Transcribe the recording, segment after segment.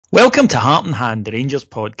Welcome to Heart and Hand, the Rangers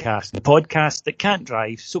podcast, the podcast that can't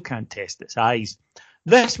drive, so can't test its eyes.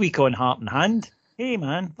 This week on Heart and Hand, hey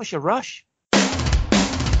man, what's your rush?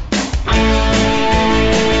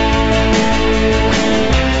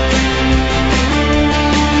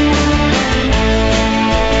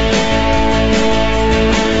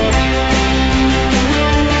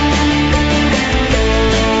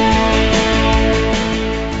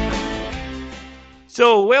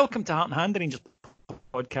 So, welcome to Heart and Hand, the Rangers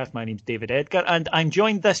podcast. My name's David Edgar, and I'm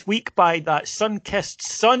joined this week by that sun-kissed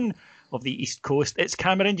son of the East Coast. It's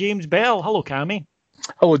Cameron James Bell. Hello, Cammy.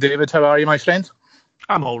 Hello, David. How are you, my friend?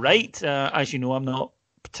 I'm all right. As you know, I'm not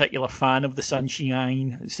a particular fan of the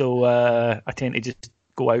sunshine, so I tend to just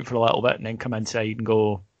go out for a little bit and then come inside and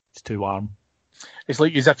go, it's too warm. It's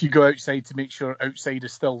like as if you go outside to make sure outside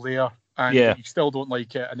is still there, and you still don't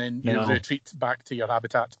like it, and then you retreat back to your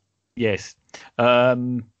habitat. Yes.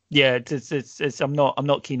 It's I'm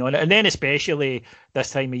not keen on it, and then especially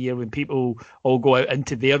this time of year when people all go out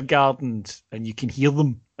into their gardens and you can hear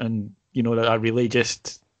them, and you know that I really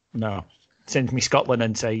just sends me scuttling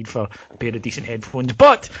inside for a pair of decent headphones.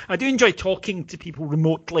 But I do enjoy talking to people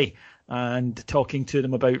remotely and talking to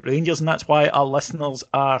them about Rangers, and that's why our listeners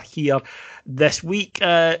are here this week,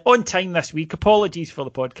 on time this week. Apologies for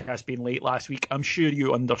the podcast being late last week. I'm sure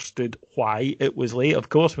you understood why it was late, of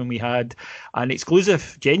course, when we had an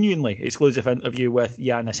genuinely exclusive interview with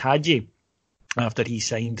Yanis Hadji after he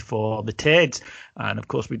signed for the Teds. And of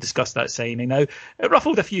course, we discussed that signing. Now, it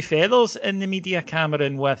ruffled a few feathers in the media,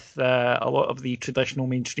 Cameron, with a lot of the traditional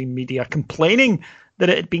mainstream media complaining that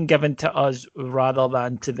it had been given to us rather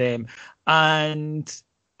than to them. And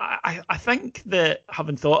I think that,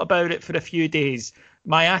 having thought about it for a few days,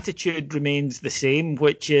 my attitude remains the same,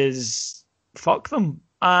 which is fuck them.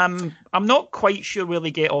 I'm not quite sure where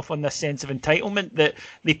they get off on this sense of entitlement that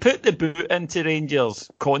they put the boot into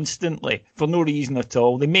Rangers constantly for no reason at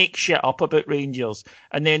all. They make shit up about Rangers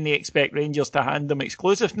and then they expect Rangers to hand them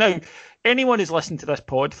exclusive. Now, anyone who's listened to this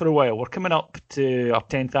pod for a while, we're coming up to our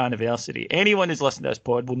 10th anniversary. Anyone who's listened to this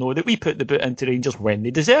pod will know that we put the boot into Rangers when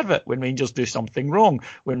they deserve it, when Rangers do something wrong,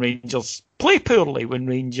 when Rangers play poorly, when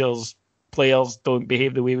Rangers players don't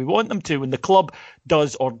behave the way we want them to, when the club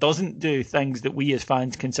does or doesn't do things that we as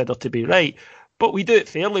fans consider to be right. But we do it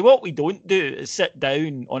fairly. What we don't do is sit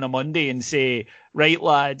down on a Monday and say, right,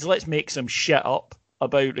 lads, let's make some shit up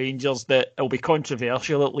about Rangers that will be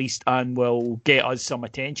controversial at least and will get us some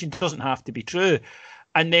attention. It doesn't have to be true.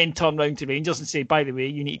 And then turn around to Rangers and say, by the way,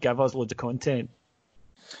 you need to give us loads of content.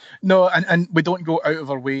 No, and we don't go out of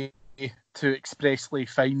our way to expressly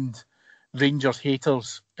find Rangers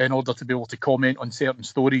haters in order to be able to comment on certain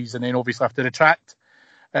stories and then obviously have to retract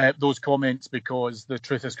those comments because the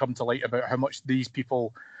truth has come to light about how much these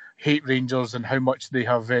people hate Rangers and how much they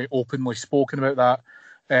have openly spoken about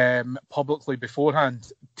that publicly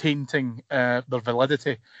beforehand, tainting their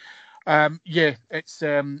validity. It's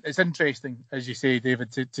interesting, as you say,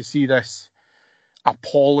 David, to see this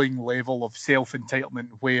appalling level of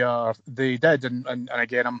self-entitlement where they did, and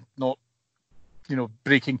again, I'm not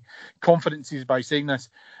breaking confidences by saying this,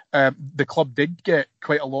 the club did get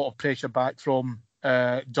quite a lot of pressure back from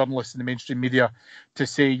journalists in the mainstream media to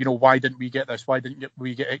say, why didn't we get this? Why didn't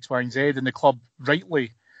we get X, Y, and Z? And the club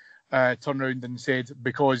rightly turned around and said,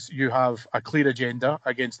 because you have a clear agenda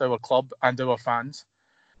against our club and our fans,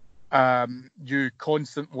 you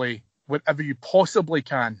constantly, whenever you possibly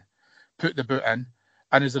can, put the boot in.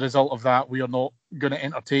 And as a result of that, we are not going to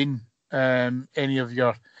entertain any of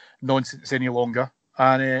your nonsense any longer,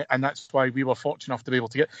 and that's why we were fortunate enough to be able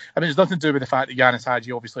to get. I mean, there's nothing to do with the fact that Yanis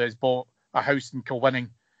Hadji obviously has bought a house in Kilwinning,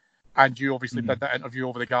 and you obviously did that interview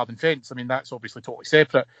over the garden fence. I mean, that's obviously totally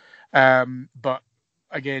separate. But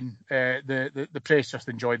again, the press just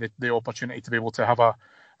enjoy the opportunity to be able to have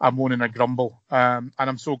a moan and a grumble, and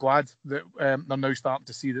I'm so glad that they're now starting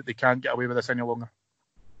to see that they can't get away with this any longer.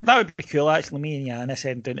 That would be cool, actually. Me and Yanis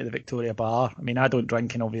heading down to the Victoria Bar. I mean, I don't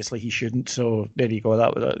drink, and obviously he shouldn't. So there you go.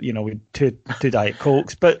 That was, with two Diet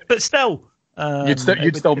Cokes, but still, you'd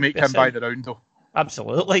still make him buy the round, though.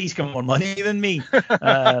 Absolutely, he's got more money than me.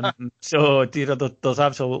 So there's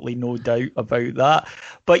absolutely no doubt about that.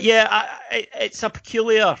 But yeah, it's a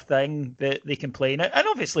peculiar thing that they complain, and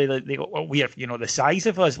obviously we have, the size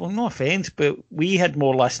of us. Well, no offence, but we had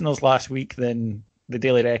more listeners last week than the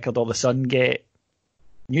Daily Record or the Sun get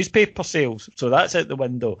newspaper sales, so that's out the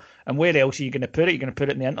window. And where else are you going to put it? You're going to put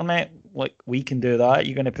it on the internet? Like, we can do that.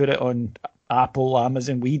 You're going to put it on Apple,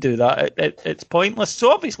 Amazon, we do that. It's pointless.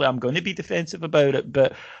 So obviously I'm going to be defensive about it,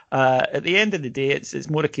 but at the end of the day, it's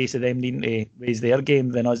more a case of them needing to raise their game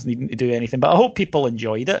than us needing to do anything. But I hope people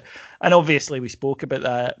enjoyed it. And obviously we spoke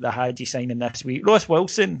about the Hadji signing this week. Ross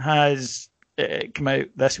Wilson has come out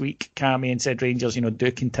this week, Cammy, and said Rangers,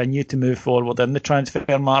 do continue to move forward in the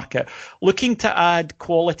transfer market, looking to add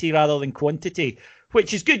quality rather than quantity,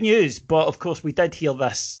 which is good news. But of course, we did hear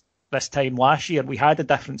this time last year. We had a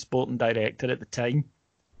different sporting director at the time,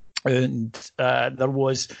 and there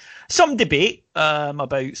was some debate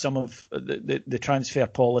about some of the transfer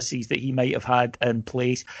policies that he might have had in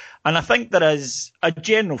place. And I think there is a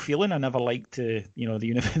general feeling, I never like to,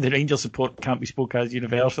 the Rangers support can't be spoken as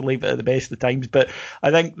universally, but at the best of times. But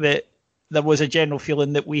I think that there was a general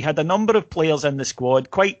feeling that we had a number of players in the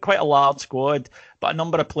squad, quite a large squad, but a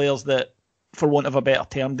number of players that, for want of a better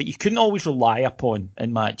term, that you couldn't always rely upon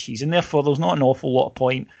in matches, and therefore there's not an awful lot of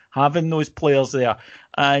point having those players there.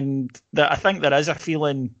 And that I think there is a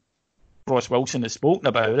feeling, Ross Wilson has spoken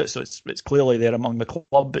about it, so it's clearly there among the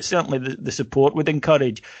club, but certainly the support would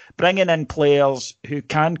encourage bringing in players who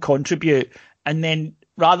can contribute, and then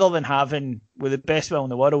rather than having, with the best will in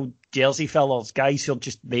the world, jersey fillers, guys who are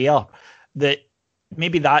just there, that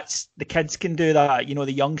maybe that's, the kids can do that,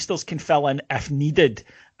 the youngsters can fill in if needed,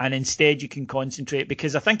 and instead you can concentrate,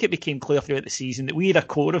 because I think it became clear throughout the season that we had a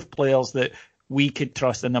core of players that we could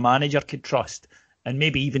trust and the manager could trust, and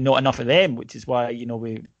maybe even not enough of them, which is why,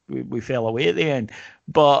 we fell away at the end.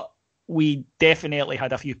 But we definitely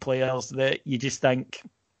had a few players that you just think,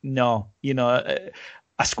 no, a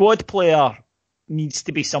squad player needs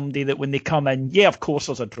to be somebody that when they come in, yeah, of course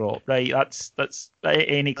there's a drop, right? That's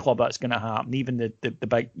any club that's going to happen, even the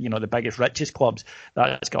big, the biggest, richest clubs,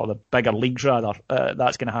 that's got the bigger leagues rather,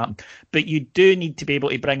 that's going to happen. But you do need to be able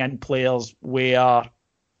to bring in players where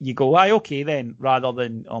you go, aye, okay then, rather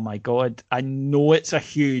than, oh my God, I know it's a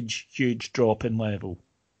huge, huge drop in level.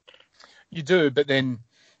 You do, but then,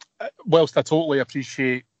 whilst I totally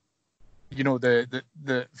appreciate,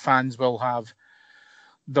 the fans will have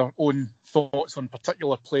their own thoughts on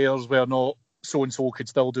particular players, where not so-and-so could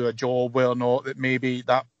still do a job, where not that maybe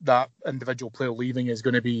that individual player leaving is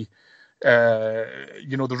going to be,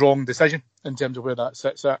 the wrong decision in terms of where that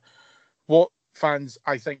sits at. What fans,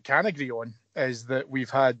 I think, can agree on is that we've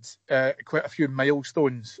had quite a few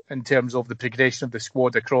milestones in terms of the progression of the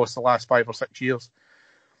squad across the last 5 or 6 years.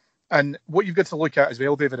 And what you've got to look at as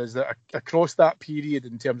well, David, is that across that period,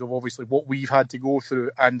 in terms of obviously what we've had to go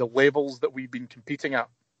through and the levels that we've been competing at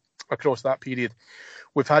across that period,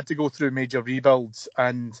 we've had to go through major rebuilds.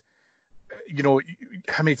 And,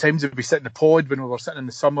 how many times did we sit in the pod when we were sitting in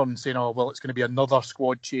the summer and saying, oh, well, it's going to be another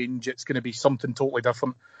squad change, it's going to be something totally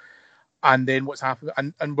different. And then what's happened,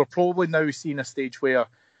 and we're probably now seeing a stage where,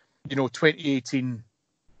 2018,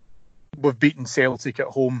 we've beaten Celtic at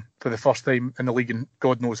home for the first time in the league in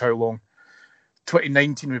God knows how long.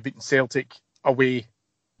 2019, we've beaten Celtic away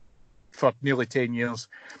for nearly 10 years.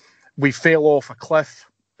 We fell off a cliff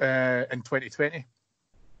in 2020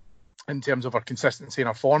 in terms of our consistency and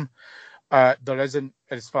our form. There isn't,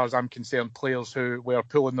 as far as I'm concerned, players who were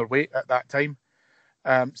pulling their weight at that time.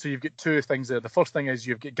 So you've got two things there. The first thing is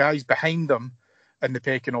you've got guys behind them in the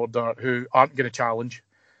pecking order who aren't going to challenge.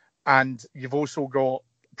 And you've also got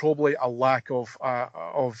probably a lack of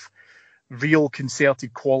real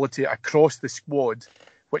concerted quality across the squad,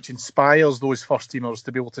 which inspires those first teamers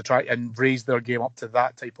to be able to try and raise their game up to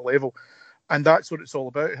that type of level. And that's what it's all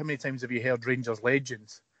about. How many times have you heard Rangers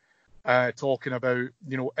legends talking about,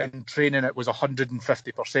 in training it was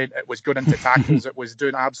 150%, it was going into tackles, it was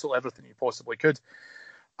doing absolutely everything you possibly could.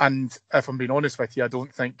 And if I'm being honest with you, I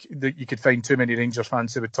don't think that you could find too many Rangers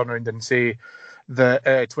fans who would turn around and say that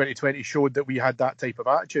 2020 showed that we had that type of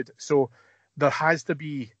attitude. So there has to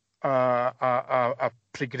be a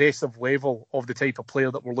progressive level of the type of player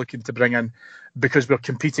that we're looking to bring in, because we're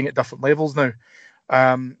competing at different levels now.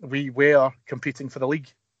 We were competing for the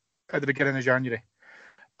league at the beginning of January,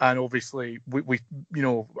 and obviously we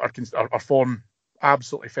our form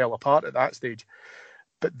absolutely fell apart at that stage.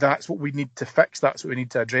 But that's what we need to fix. That's what we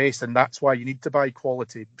need to address. And that's why you need to buy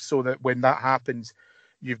quality, so that when that happens,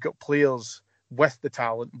 you've got players with the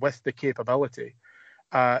talent, with the capability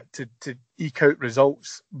to eke out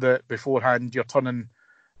results that beforehand you're turning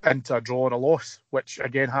into a draw or a loss, which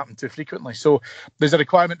again happened too frequently. So there's a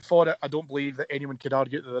requirement for it. I don't believe that anyone could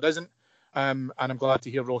argue that there isn't. And I'm glad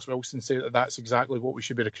to hear Ross Wilson say that that's exactly what we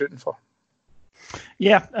should be recruiting for.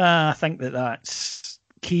 Yeah, I think that's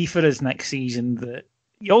key for us next season, that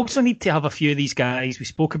you also need to have a few of these guys. We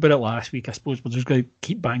spoke about it last week. I suppose we're just going to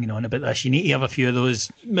keep banging on about this. You need to have a few of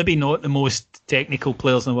those, maybe not the most technical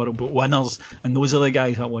players in the world, but winners. And those are the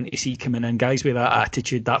guys I want to see coming in. Guys with that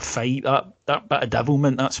attitude, that fight, that bit of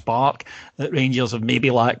devilment, that spark that Rangers have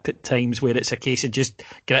maybe lacked at times, where it's a case of just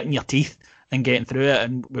gritting your teeth and getting through it.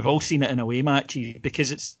 And we've all seen it in away matches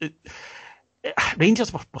because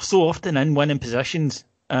Rangers were so often in winning positions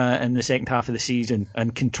in the second half of the season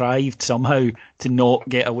and contrived somehow to not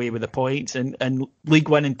get away with the points. And league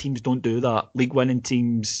winning teams don't do that. League winning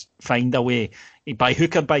teams find a way, by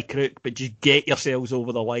hook or by crook, but just get yourselves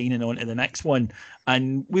over the line and on to the next one.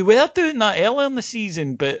 And we were doing that earlier in the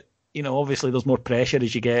season, but obviously there's more pressure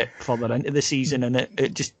as you get further into the season, and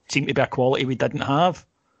it just seemed to be a quality we didn't have.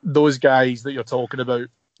 Those guys that you're talking about,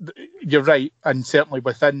 you're right, and certainly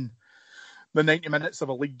within the 90 minutes of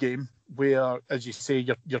a league game where, as you say,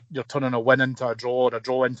 you're turning a win into a draw or a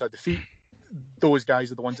draw into a defeat, those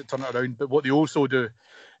guys are the ones that turn it around. But what they also do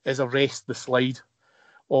is arrest the slide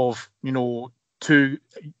of, 2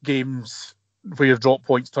 games where you've dropped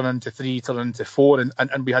points turn into 3, turn into 4.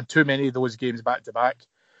 And we had too many of those games back to back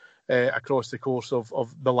across the course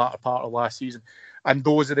of the latter part of last season. And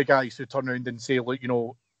those are the guys who turn around and say, look,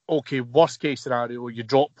 okay, worst case scenario, you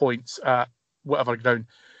drop points at whatever ground.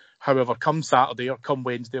 However, come Saturday or come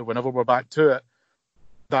Wednesday or whenever we're back to it,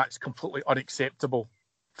 that's completely unacceptable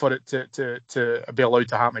for it to be allowed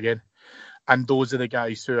to happen again. And those are the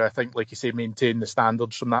guys who I think, like you say, maintain the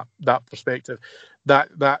standards from that perspective.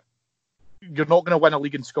 That you're not going to win a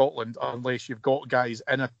league in Scotland unless you've got guys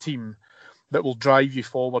in a team that will drive you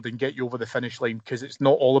forward and get you over the finish line, because it's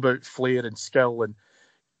not all about flair and skill and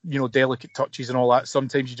delicate touches and all that.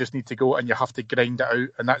 Sometimes you just need to go and you have to grind it out,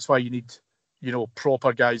 and that's why you need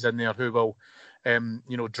proper guys in there who will,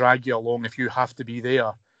 drag you along if you have to be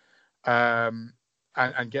there, and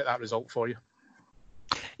get that result for you.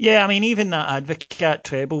 Yeah, I mean, even that Advocate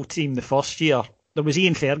treble team the first year, there was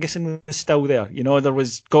Ian Ferguson was still there. There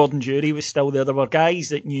was Gordon Jury was still there. There were guys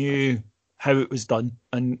that knew how it was done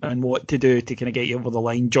and what to do to kind of get you over the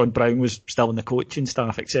line. John Brown was still in the coaching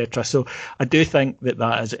staff, etc. So I do think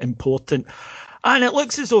that is important. And it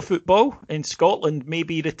looks as though football in Scotland may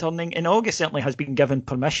be returning in August. Certainly has been given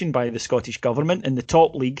permission by the Scottish Government in the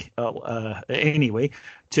top league, anyway,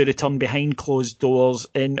 to return behind closed doors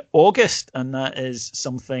in August. And that is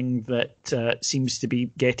something that seems to be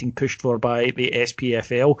getting pushed for by the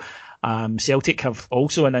SPFL. Celtic have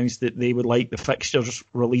also announced that they would like the fixtures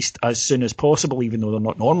released as soon as possible, even though they're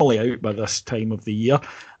not normally out by this time of the year.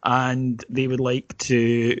 And they would like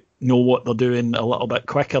to know what they're doing a little bit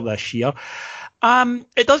quicker this year.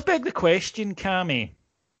 It does beg the question, Cammy,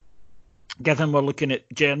 given we're looking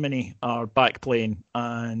at Germany are back playing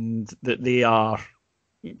and that they are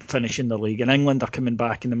finishing the league, and England are coming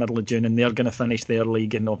back in the middle of June and they're going to finish their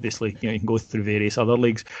league, and obviously you can go through various other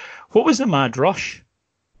leagues. What was the mad rush?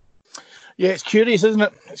 Yeah, it's curious, isn't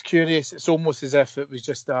it? It's curious. It's almost as if it was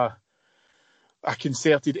just a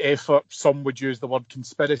concerted effort. Some would use the word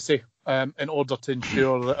conspiracy in order to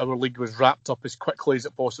ensure that our league was wrapped up as quickly as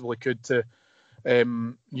it possibly could to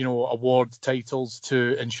award titles,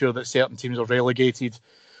 to ensure that certain teams are relegated,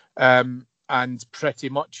 and pretty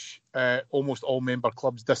much almost all member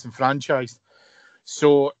clubs disenfranchised.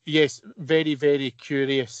 So yes, very, very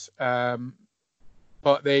curious.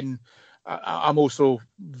 But then I'm also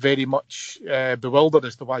very much bewildered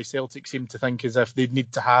as to why Celtic seem to think as if they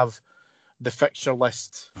need to have the fixture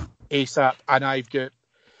list ASAP.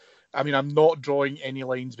 And I'm not drawing any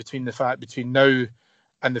lines between now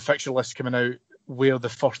and the fixture list coming out where the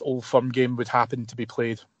first Old Firm game would happen to be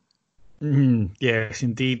played. Yes,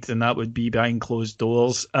 indeed, and that would be behind closed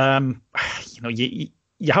doors. You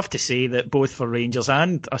have to say that both for Rangers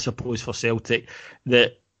and I suppose for Celtic,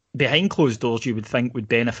 that behind closed doors you would think would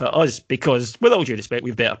benefit us, because with all due respect,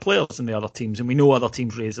 we've better players than the other teams, and we know other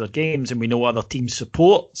teams raise their games, and we know other teams'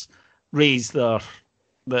 supports raise their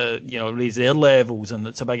levels, and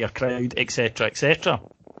it's a bigger crowd, etc.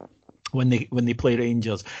 when they play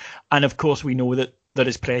Rangers. And of course we know that there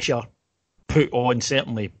is pressure put on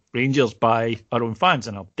certainly Rangers by our own fans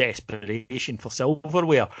and a desperation for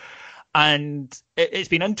silverware. And it's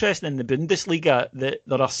been interesting in the Bundesliga that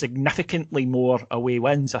there are significantly more away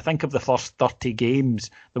wins. I think of the first 30 games,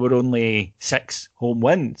 there were only 6 home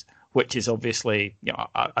wins, which is obviously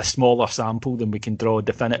a smaller sample than we can draw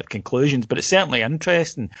definitive conclusions, but it's certainly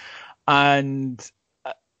interesting. And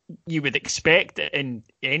you would expect it in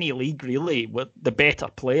any league, really, with the better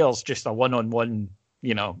players, just a one-on-one,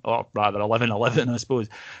 or rather 11-11, I suppose,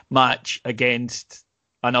 match against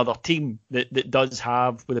another team that does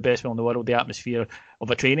have, with the best will in the world, the atmosphere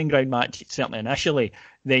of a training ground match, certainly initially,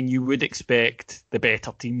 then you would expect the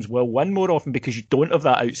better teams will win more often because you don't have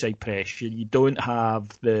that outside pressure. You don't have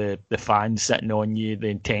the fans sitting on you, the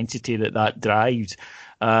intensity that drives.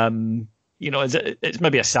 It's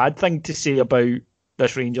maybe a sad thing to say about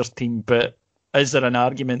this Rangers team, but is there an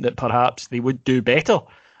argument that perhaps they would do better?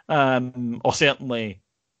 Or certainly,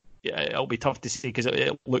 it'll be tough to say because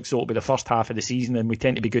it looks so it'll be the first half of the season and we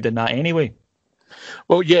tend to be good in that anyway.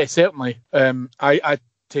 Well, yeah, certainly. I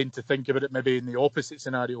tend to think about it maybe in the opposite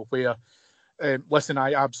scenario where, listen,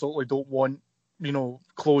 I absolutely don't want,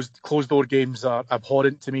 closed door games are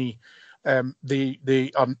abhorrent to me.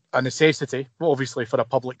 They are a necessity, obviously, for a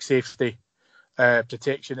public safety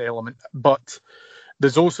protection element. But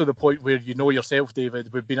there's also the point where you know yourself,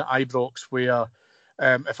 David, we've been at Ibrox where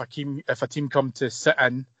if a team come to sit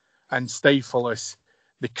in and stifle us,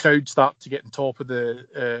 the crowd start to get on top of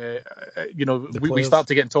we start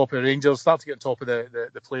to get on top of the Rangers, start to get on top of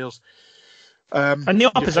the players. And the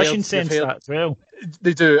opposition sense that as well.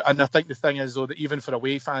 They do, and I think the thing is though that even for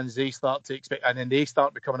away fans, they start to expect, and then they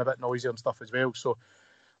start becoming a bit noisy and stuff as well. So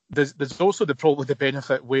there's also probably the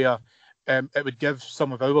benefit where it would give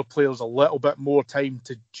some of our players a little bit more time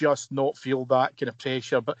to just not feel that kind of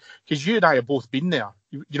pressure. But because you and I have both been there,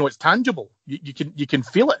 it's tangible. You can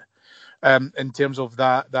feel it in terms of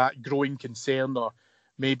that growing concern, or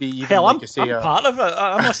maybe even I'm part of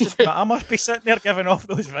it. I must be sitting there giving off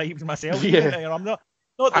those vibes myself. Yeah. I'm not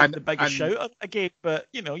the biggest shouter again, but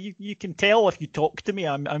you can tell if you talk to me,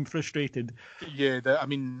 I'm frustrated. Yeah,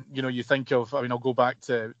 you think of. I'll go back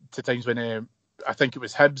to times when I think it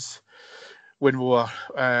was Hibs when we were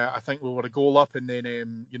a goal up, and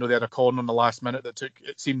then they had a corner in the last minute that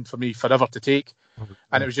it seemed for me forever to take,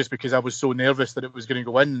 and it was just because I was so nervous that it was going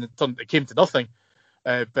to go in, and it came to nothing.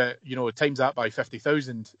 But times that by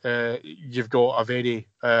 50,000, you've got a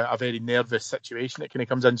very nervous situation that kind of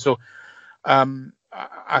comes in. So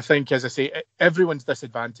I think, as I say, everyone's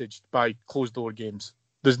disadvantaged by closed door games.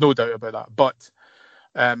 There's no doubt about that. But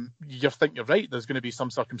you're right. There's going to be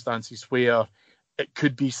some circumstances where it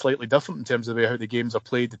could be slightly different in terms of the way how the games are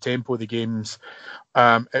played, the tempo of the games.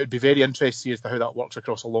 It would be very interesting as to how that works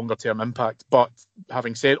across a longer term impact. But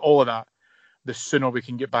having said all of that, the sooner we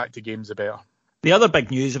can get back to games, the better. The other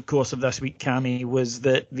big news, of course, of this week, Cammy, was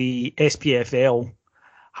that the SPFL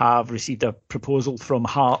have received a proposal from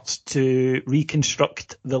Hearts to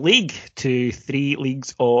reconstruct the league to 3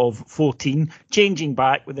 leagues of 14, changing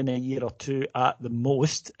back within a year or two at the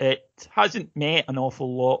most. It hasn't met an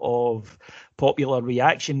awful lot of popular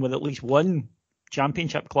reaction, with at least one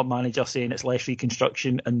Championship club manager saying it's less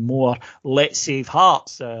reconstruction and more let's save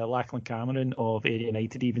Hearts. Lachlan Cameron of Ayr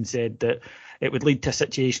United even said that it would lead to a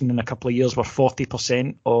situation in a couple of years where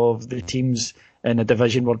 40% of the teams in a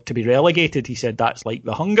division were to be relegated. He said that's like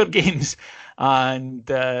the Hunger Games, and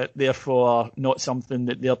therefore not something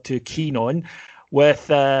that they're too keen on. With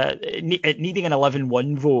it needing an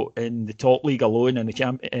 11-1 vote in the top league alone,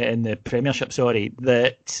 in the Premiership,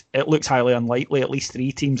 that it looks highly unlikely. At least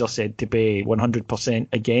 3 teams are said to be 100%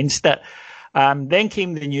 against it. Then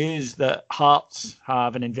came the news that Hearts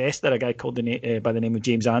have an investor, a guy called by the name of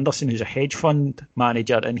James Anderson, who's a hedge fund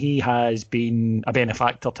manager, and he has been a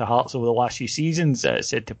benefactor to Hearts over the last few seasons,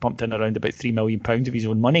 said to pumped in around about £3 million of his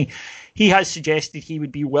own money. He has suggested he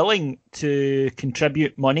would be willing to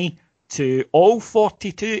contribute money to all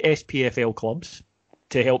 42 SPFL clubs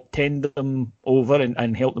to help tend them over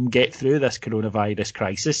and help them get through this coronavirus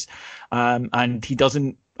crisis. And he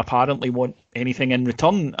doesn't apparently want anything in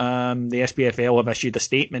return. The SPFL have issued a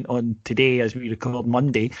statement on today, as we record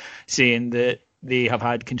Monday, saying that they have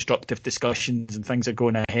had constructive discussions and things are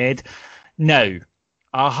going ahead. Now,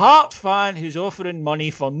 a Heart fan who's offering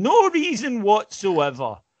money for no reason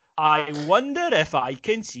whatsoever, I wonder if I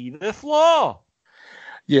can see the flaw.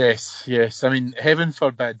 Yes. I mean, heaven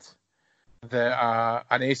forbid that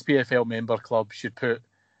an SPFL member club should put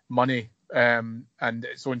money and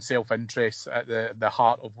its own self-interest at the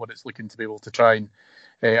heart of what it's looking to be able to try and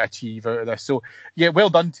achieve out of this. So, yeah, well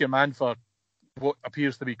done to your man for what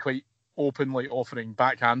appears to be quite openly offering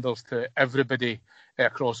backhanders to everybody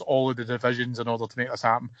across all of the divisions in order to make this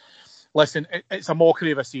happen. Listen, it's a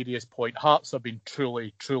mockery of a serious point. Hearts have been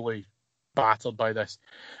truly, truly battered by this.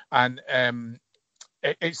 And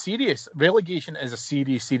it's serious. Relegation is a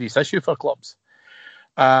serious issue for clubs.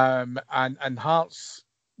 And Hearts,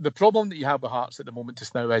 the problem that you have with Hearts at the moment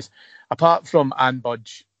just now is, apart from Anne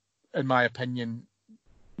Budge, in my opinion,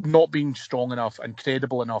 not being strong enough and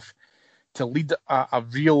credible enough to lead a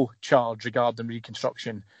real charge regarding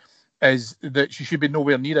reconstruction, is that she should be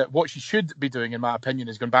nowhere near it. What she should be doing, in my opinion,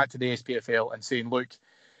 is going back to the SPFL and saying, look,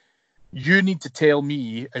 You need to tell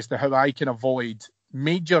me as to how I can avoid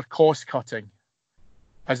major cost cutting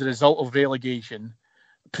as a result of relegation,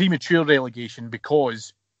 premature relegation,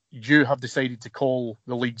 because you have decided to call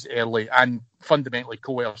the leagues early and fundamentally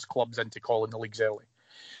coerce clubs into calling the leagues early.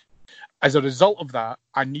 As a result of that,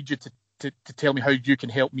 I need you to tell me how you can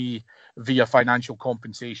help me via financial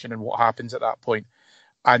compensation and what happens at that point.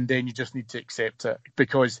 And then you just need to accept it,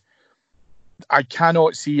 because I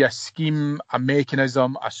cannot see a scheme, a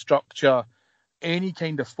mechanism, a structure, any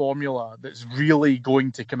kind of formula that's really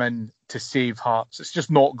going to come in to save Hearts. It's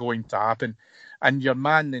just not going to happen. And your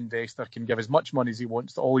man, the investor, can give as much money as he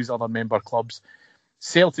wants to all these other member clubs.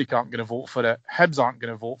 Celtic aren't going to vote for it. Hibs aren't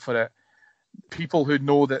going to vote for it. People who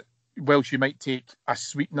know that Welsh, you might take a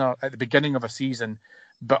sweetener at the beginning of a season,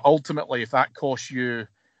 but ultimately, if that costs you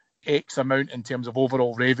X amount in terms of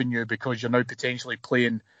overall revenue because you're now potentially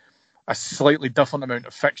playing a slightly different amount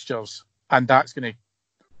of fixtures, and that's going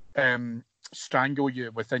to strangle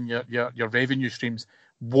you within your revenue streams,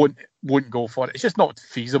 won't go for it. It's just not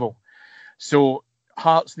feasible. So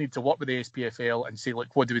Hearts need to work with the SPFL and say,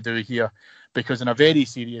 look, what do we do here? Because on a very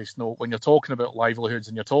serious note, when you're talking about livelihoods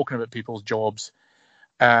and you're talking about people's jobs,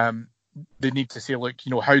 they need to say, look,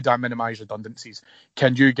 how do I minimise redundancies?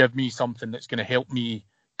 Can you give me something that's going to help me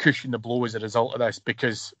cushion the blow as a result of this?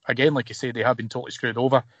 Because, again, like I say, they have been totally screwed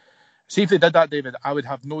over. See, if they did that, David, I would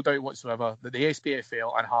have no doubt whatsoever that the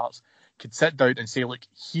SPFL and Hearts could sit down and say, look,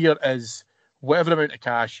 here is whatever amount of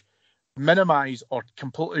cash, minimise or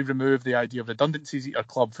completely remove the idea of redundancies at your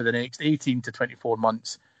club for the next 18 to 24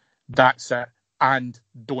 months. That's it. And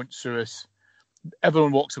don't sue us.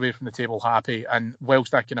 Everyone walks away from the table happy. And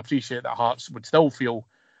whilst I can appreciate that Hearts would still feel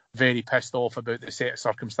very pissed off about the set of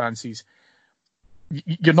circumstances,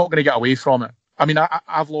 you're not going to get away from it. I mean,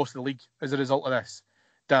 I've lost the league as a result of this.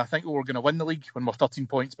 Do I think we were going to win the league when we're 13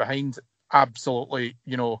 points behind? Absolutely.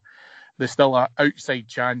 There's still an outside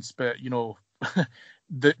chance, but,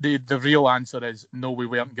 the real answer is no, we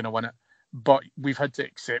weren't going to win it. But we've had to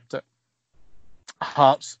accept it.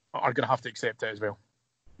 Hearts are going to have to accept it as well.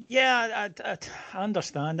 Yeah, I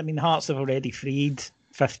understand. I mean, Hearts have already freed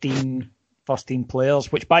 15 first-team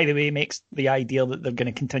players, which, by the way, makes the idea that they're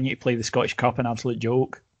going to continue to play the Scottish Cup an absolute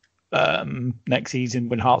joke next season,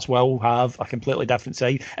 when Hearts will have a completely different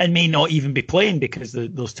side and may not even be playing, because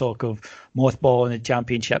there's talk of mothballing the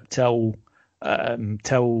Championship till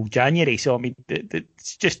January. So, I mean,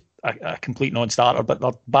 it's just a complete non-starter, but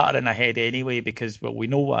they're battering ahead anyway because, well, we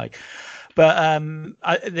know why. But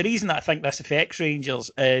the reason that I think this affects Rangers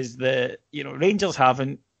is that, Rangers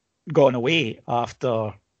haven't gone away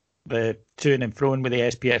after the to and fro with the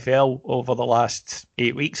SPFL over the last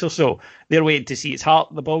 8 weeks or so. They're waiting to see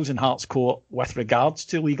the ball's in Hearts' court with regards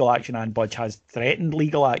to legal action, and Budge has threatened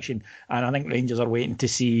legal action. And I think Rangers are waiting to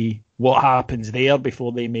see what happens there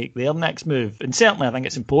before they make their next move. And certainly I think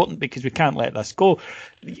it's important, because we can't let this go.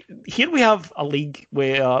 Here we have a league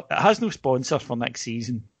where it has no sponsor for next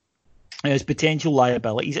season. There's potential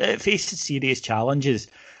liabilities. It faces serious challenges.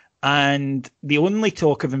 And the only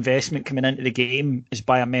talk of investment coming into the game is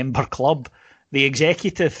by a member club. The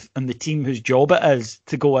executive and the team whose job it is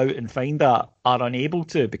to go out and find that are unable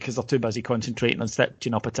to, because they're too busy concentrating on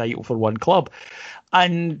stitching up a title for one club.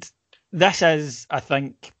 And this is, I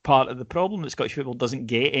think, part of the problem that Scottish football doesn't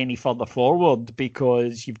get any further forward,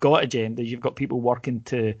 because you've got agendas, you've got people working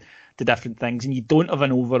to different things, and you don't have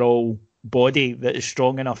an overall body that is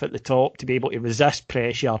strong enough at the top to be able to resist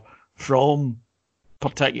pressure from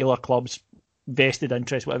particular clubs, vested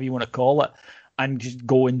interest, whatever you want to call it, and just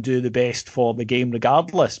go and do the best for the game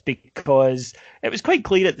regardless. Because it was quite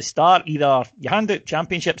clear at the start, either you hand out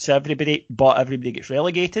championships to everybody but everybody gets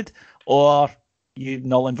relegated, or you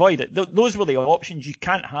null and void it. Those were the options. You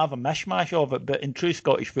can't have a mishmash of it, but in true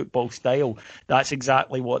Scottish football style, that's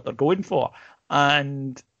exactly what they're going for.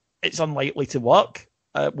 And it's unlikely to work.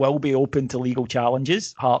 It will be open to legal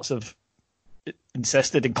challenges. Hearts have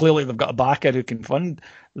insisted, and clearly they've got a backer who can fund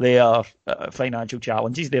their financial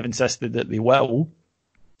challenges. They've insisted that they will,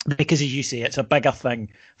 because, as you say, it's a bigger thing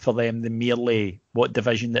for them than merely what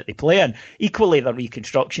division that they play in. Equally, the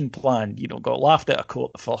reconstruction plan, got laughed out of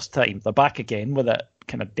court the first time. They're back again with it,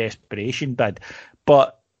 kind of desperation bid.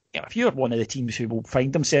 But if you're one of the teams who will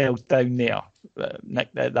find themselves down there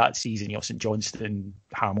that season, St Johnstone,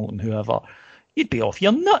 Hamilton, whoever, you'd be off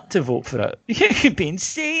your nut to vote for it. You'd be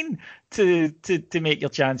insane to make your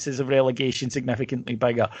chances of relegation significantly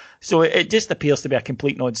bigger. So it just appears to be a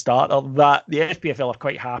complete non-starter, that the SPFL are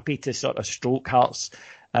quite happy to sort of stroke Hearts'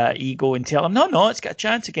 ego and tell them, no, it's got a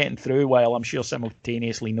chance of getting through, while I'm sure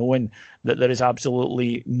simultaneously knowing that there is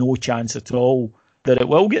absolutely no chance at all that it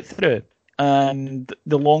will get through. And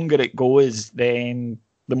the longer it goes, then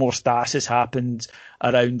the more stasis happens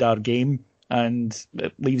around our game, and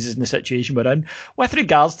it leaves us in the situation we're in. With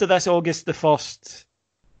regards to this August the 1st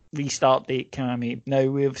restart date, Cammy, now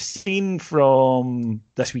we've seen from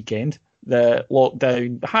this weekend the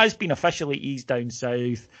lockdown has been officially eased down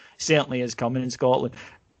south, certainly is coming in Scotland.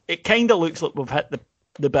 It kind of looks like we've hit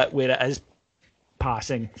the bit where it is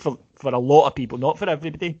passing for a lot of people, not for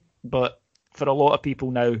everybody, but for a lot of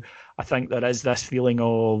people now. I think there is this feeling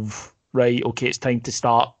of, right, okay, it's time to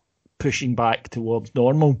start pushing back towards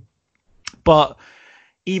normal. But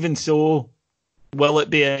even so, will it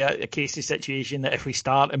be a case of situation that if we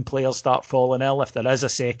start and players start falling ill, if there is a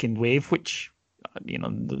second wave, which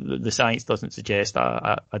the science doesn't suggest,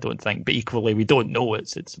 I don't think, but equally we don't know,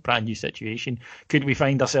 it's a brand new situation. Could we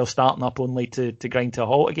find ourselves starting up only to grind to a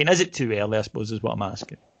halt again? Is it too early, I suppose, is what I'm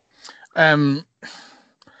asking. I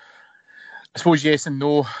suppose yes and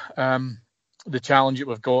no. The challenge that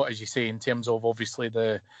we've got, as you say, in terms of obviously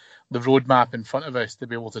the roadmap in front of us to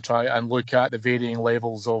be able to try and look at the varying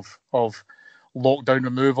levels of lockdown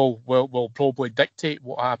removal will probably dictate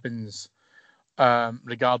what happens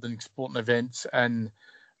regarding sporting events. And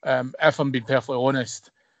if I'm being perfectly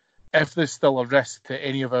honest, if there's still a risk to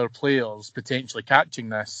any of our players potentially catching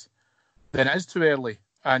this, then it is too early.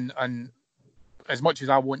 And as much as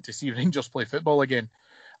I want to see Rangers play football again,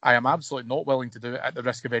 I am absolutely not willing to do it at the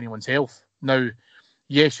risk of anyone's health. Now,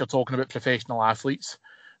 yes, you're talking about professional athletes,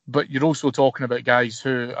 but you're also talking about guys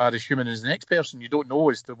who are as human as the next person. You don't know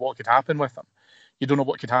as to what could happen with them. You don't know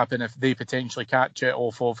what could happen if they potentially catch it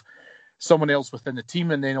off of someone else within the team,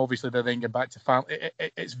 and then obviously they then get back to family.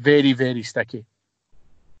 It's very, very sticky.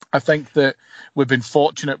 I think that we've been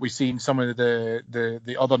fortunate. We've seen some of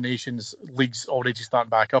the other nations' leagues already starting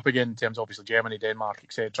back up again, in terms of obviously Germany, Denmark,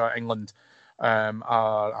 etc. England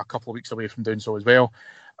are a couple of weeks away from doing so as well.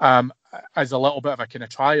 As a little bit of a kind of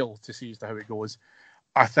trial to see as to how it goes.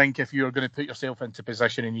 I think if you're going to put yourself into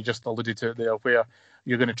position, and you just alluded to it there, where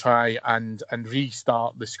you're going to try and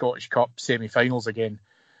restart the Scottish Cup semi-finals again,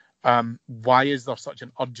 why is there such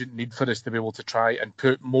an urgent need for us to be able to try and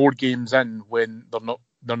put more games in when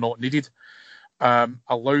they're not needed?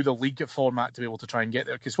 Allow the league format to be able to try and get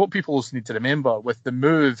there, because what people also need to remember with the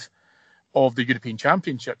move of the European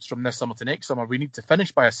Championships from this summer to next summer, we need to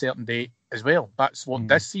finish by a certain date as well. That's what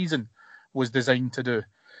this season was designed to do.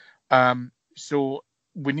 So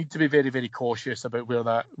we need to be very, very cautious about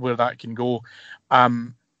where that can go.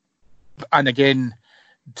 And again,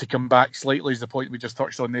 to come back slightly, is the point we just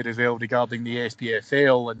touched on there as well regarding the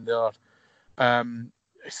SPFL and their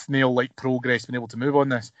snail-like progress being able to move on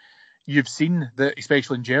this. You've seen that,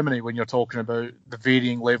 especially in Germany, when you're talking about the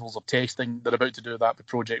varying levels of testing, they're about to do that with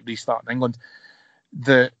Project Restart in England,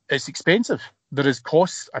 that it's expensive. There is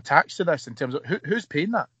costs attached to this in terms of who's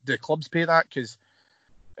paying that. Do the clubs pay that? Because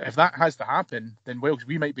if that has to happen, then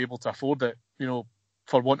we might be able to afford it,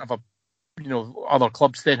 for want of other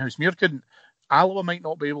clubs. Stenhousemuir couldn't. Alloa might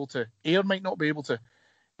not be able to. Ayr might not be able to.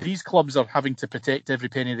 These clubs are having to protect every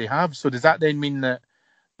penny they have. So does that then mean that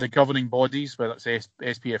the governing bodies, whether it's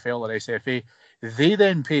SPFL or SFA, they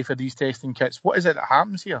then pay for these testing kits? What is it that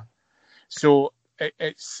happens here? So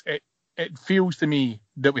it feels to me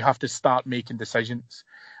that we have to start making decisions.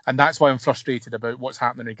 And that's why I'm frustrated about what's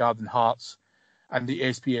happening regarding Hearts and the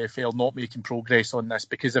SPFL not making progress on this.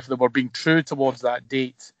 Because if they were being true towards that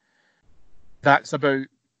date, that's about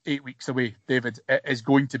 8 weeks away, David. It is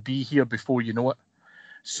going to be here before you know it.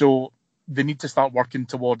 So they need to start working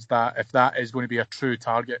towards that if that is going to be a true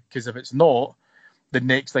target. Because if it's not, the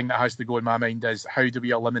next thing that has to go in my mind is, how do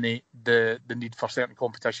we eliminate the need for certain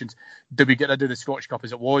competitions? Do we get rid of the Scottish Cup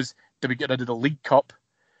as it was? Do we get rid of the League Cup?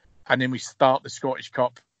 And then we start the Scottish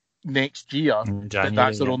Cup next year.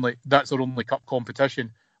 January, that's our only cup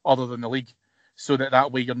competition other than the league. So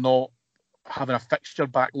that way you're not having a fixture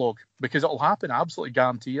backlog. Because it'll happen. I absolutely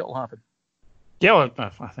guarantee it'll happen. Yeah,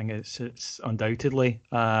 well, I think it's undoubtedly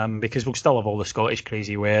because we'll still have all the Scottish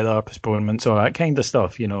crazy weather, postponements, all that kind of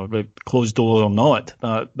stuff. Closed door or not,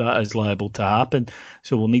 that is liable to happen.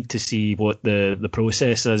 So we'll need to see what the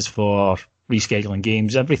process is for rescheduling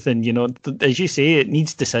games. Everything, as you say, it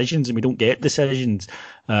needs decisions, and we don't get decisions.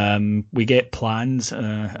 We get plans,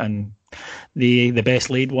 and the best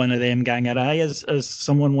laid one of them gang awry, as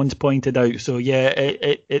someone once pointed out. So yeah,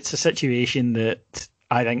 it's a situation that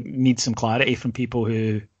I think needs some clarity from people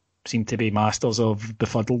who seem to be masters of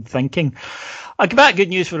befuddled thinking. A bit of good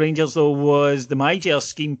news for Rangers, though, was the MyGer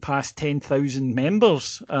scheme passed 10,000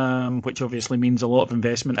 members, which obviously means a lot of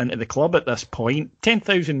investment into the club at this point.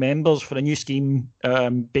 10,000 members for a new scheme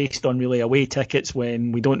based on really away tickets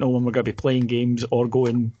when we don't know when we're going to be playing games or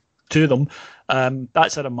going to them.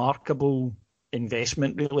 That's a remarkable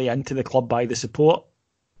investment really into the club by the support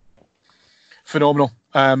phenomenal.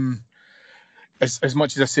 As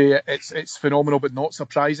much as I say it's phenomenal, but not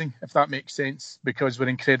surprising, if that makes sense, because we're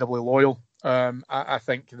incredibly loyal. I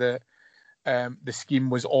think that the scheme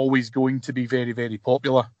was always going to be very, very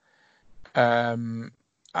popular.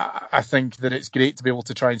 I think that it's great to be able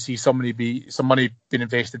to try and see some money being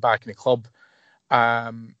invested back in the club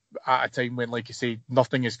at a time when, like you say,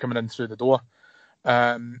 nothing is coming in through the door.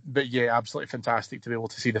 But yeah, absolutely fantastic to be able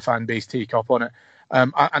to see the fan base take up on it.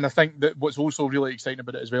 And I think that what's also really exciting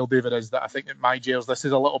about it as well, David, is that I think that my Gers, this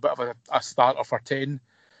is a little bit of a starter for 10.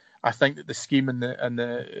 I think that the scheme and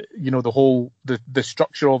the the whole the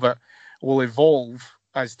structure of it will evolve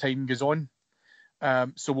as time goes on.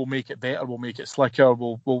 So we'll make it better, we'll make it slicker,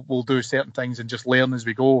 we'll do certain things and just learn as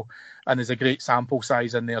we go. And there's a great sample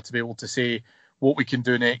size in there to be able to say what we can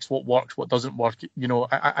do next, what works, what doesn't work,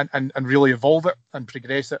 and really evolve it and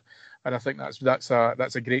progress it. And I think that's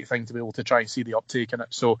a great thing to be able to try and see the uptake in it.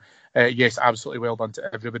 So yes, absolutely well done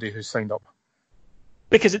to everybody who's signed up.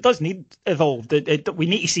 Because it does need evolved. We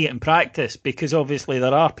need to see it in practice, because obviously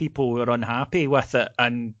there are people who are unhappy with it,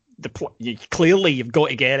 and clearly you've got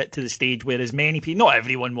to get it to the stage where as many people, not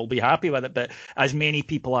everyone will be happy with it, but as many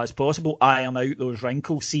people as possible iron out those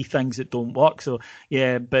wrinkles, see things that don't work. So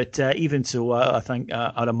yeah, but even so, I think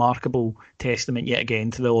a remarkable testament yet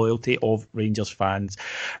again to the loyalty of Rangers fans.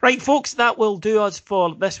 Right, folks, that will do us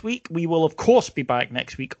for this week. We will of course be back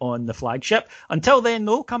next week on the flagship. Until then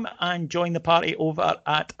though, come and join the party over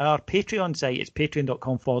at our Patreon site. It's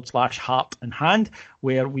patreon.com/heart and hand,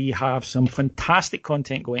 where we have some fantastic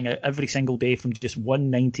content going out every single day from just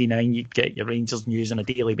 $1.99. You get your Rangers news on a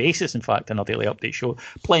daily basis. In fact, in our daily update show,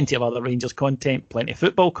 plenty of other Rangers content, plenty of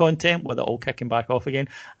football content with it all kicking back off again,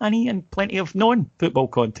 and plenty of non-football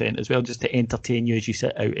content as well, just to entertain you as you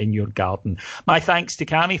sit out in your garden. My thanks to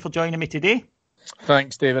Cammy for joining me today.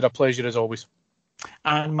 Thanks, David. A pleasure as always.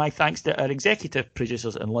 And my thanks to our executive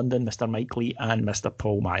producers in London, Mr. Mike Lee and Mr.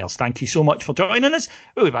 Paul Myers. Thank you so much for joining us.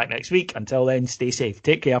 We'll be back next week. Until then, stay safe.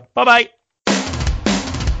 Take care. Bye-bye.